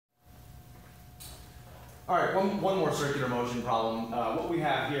All right, one more circular motion problem. What we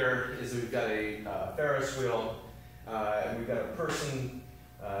have here is we've got a Ferris wheel, and we've got a person.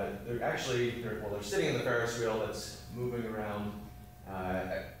 They're sitting in the Ferris wheel that's moving around.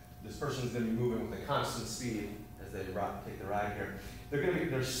 This person's going to be moving with a constant speed as they take the ride here.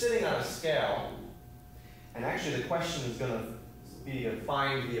 They're sitting on a scale, and actually the question is going to be to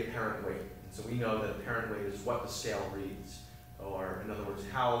find the apparent weight. And so we know that apparent weight is what the scale reads. Or, in other words,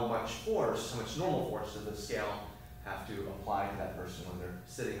 how much normal force does the scale have to apply to that person when they're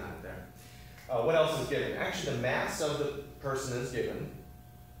sitting on it there. What else is given? Actually, the mass of the person is given.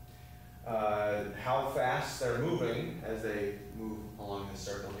 How fast they're moving as they move along the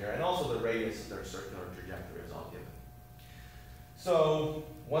circle here, and also the radius of their circular trajectory is all given. So,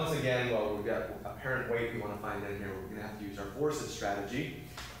 once again, we've got apparent weight we want to find in here. We're going to have to use our forces strategy.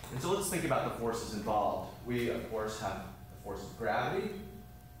 And so let's think about the forces involved. We, of course, have force of gravity,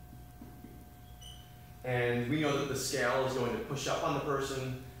 and we know that the scale is going to push up on the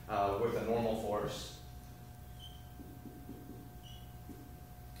person with a normal force,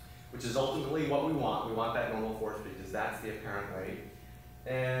 which is ultimately what we want. We want that normal force because that's the apparent weight.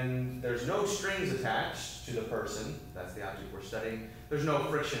 And there's no strings attached to the person. That's the object we're studying. There's no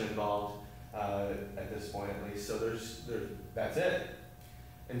friction involved at this point, at least. So that's it.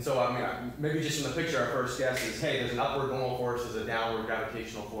 And so, maybe just in the picture, our first guess is, hey, there's an upward normal force, there's a downward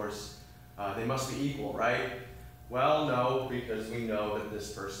gravitational force. They must be equal, right? Well, no, because we know that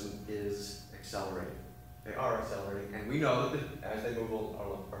this person is accelerating. They are accelerating, and we know that as they move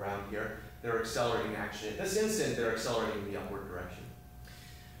around here, they're accelerating actually. At this instant, they're accelerating in the upward direction.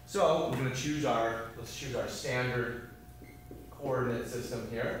 So, we're going to let's choose our standard coordinate system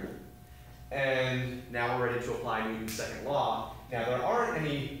here. And now we're ready to apply Newton's second law. Now, there aren't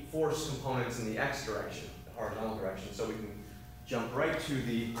any force components in the x direction, the horizontal direction, so we can jump right to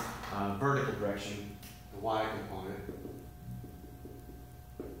the vertical direction, the y component.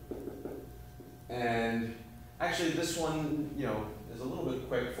 And actually, this one, is a little bit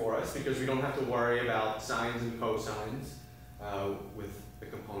quick for us because we don't have to worry about sines and cosines with the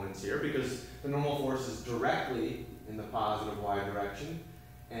components here, because the normal force is directly in the positive y direction,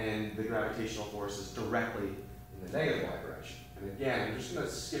 and the gravitational force is directly in the negative y direction. And again, I'm just going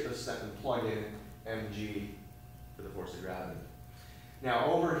to skip a step and plug in mg for the force of gravity.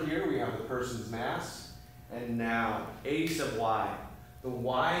 Now over here we have the person's mass, and now a sub y, the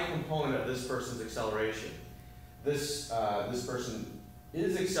y component of this person's acceleration. This person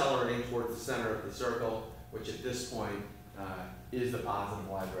is accelerating towards the center of the circle, which at this point is the positive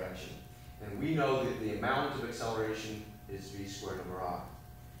y direction. And we know that the amount of acceleration is v squared over r.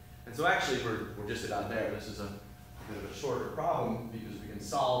 And so actually we're just about there. This is a bit of a shorter problem because we can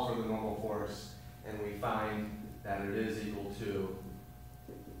solve for the normal force, and we find that it is equal to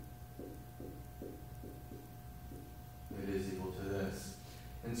this.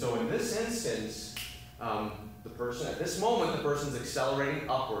 And so in this instance, at this moment, the person's accelerating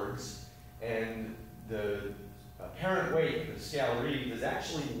upwards, and the apparent weight that the scale reads is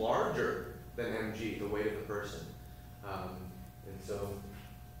actually larger than mg, the weight of the person. And so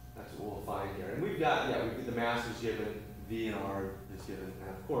that's what we'll find here. And we've got, the mass is given, v and r is given, and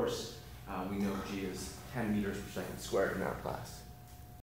of course, we know g is 10 meters per second squared in our class.